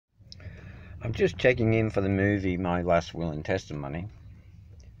I'm just checking in for the movie My Last Will and Testimony.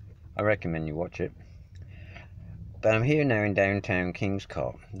 I recommend you watch it. But I'm here now in downtown King's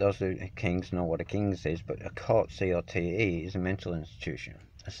Court. Those who Kings know what a King's is, but a court, C-O-T-E, is a mental institution,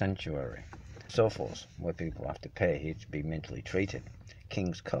 a sanctuary, so forth, where people have to pay here to be mentally treated.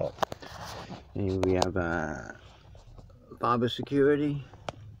 King's Court. Here we have barber security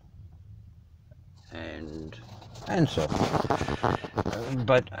and so on.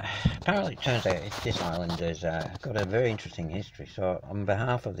 But apparently it turns out this island has got a very interesting history. So on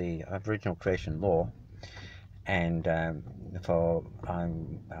behalf of the Aboriginal Creation Law, and I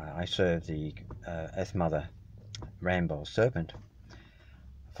serve the Earth Mother Rainbow Serpent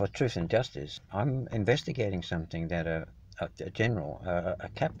for Truth and Justice. I'm investigating something that a general, a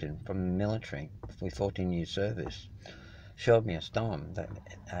captain from the military with 14 years service showed me a storm that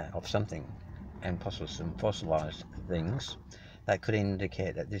of something, and possibly some fossilized things that could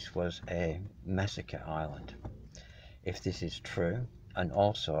indicate that this was a massacre island. If this is true, and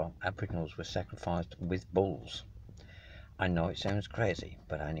also Aboriginals were sacrificed with bulls. I know it sounds crazy,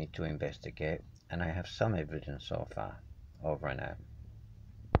 but I need to investigate, and I have some evidence so far. Over and out.